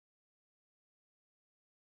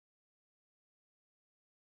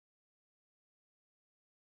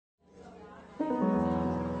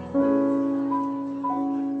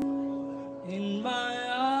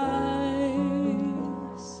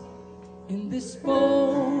this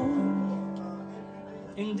bow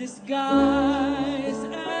in disguise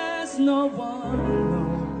as no one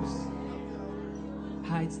knows,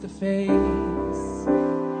 hides the face,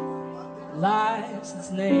 life's a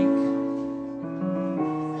snake.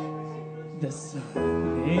 The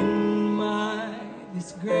sun in my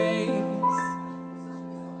disgrace,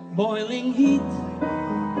 boiling heat,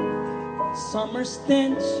 summer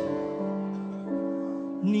stench,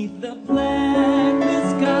 neath the black the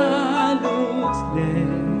sky looks dead.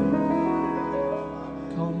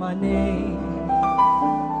 Call my name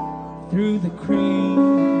through the cream,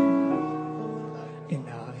 and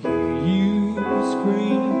I'll hear you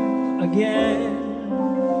scream again.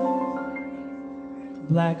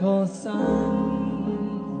 Black hole sun,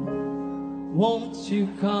 won't you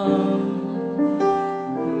come?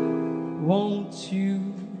 Won't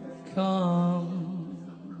you come?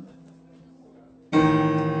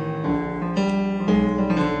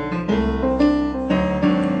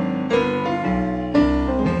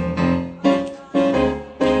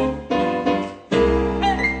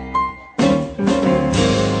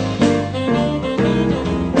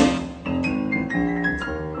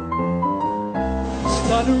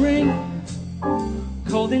 Stuttering,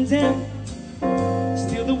 cold and damp,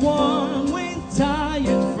 still the warm wind,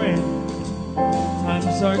 tired friend.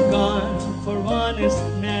 Times are gone for honest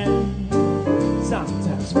men.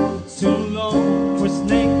 Sometimes too long for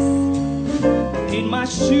snakes. In my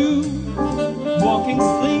shoe, walking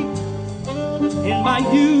sleep. In my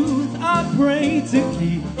youth, I pray to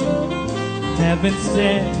keep. Heaven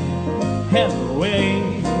said, hell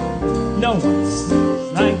away. No one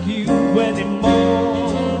seems like you anymore.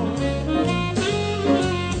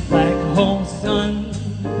 Black hole sun,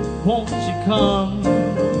 won't you come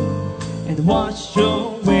and wash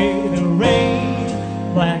away the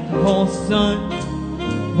rain? Black hole sun,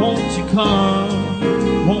 won't you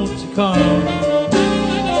come? Won't you come?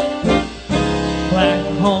 Black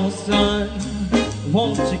hole sun,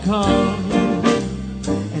 won't you come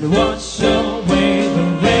and wash away the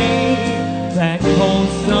rain? Black hole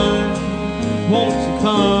sun, won't you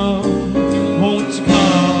come? Won't you come?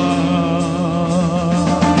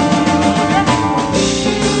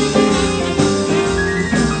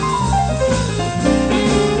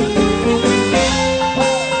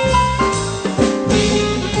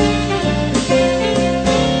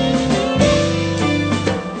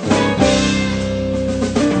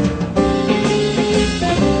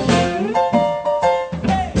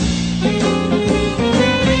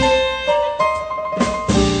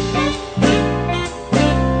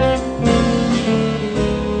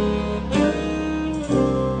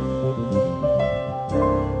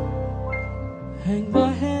 Hang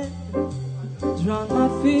my head, drown my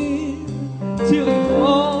fear, till you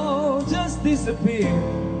all just disappear.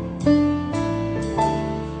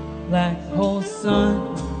 Black hole sun,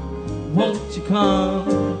 won't you come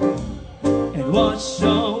and wash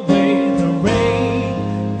away the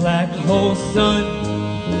rain? Black hole sun,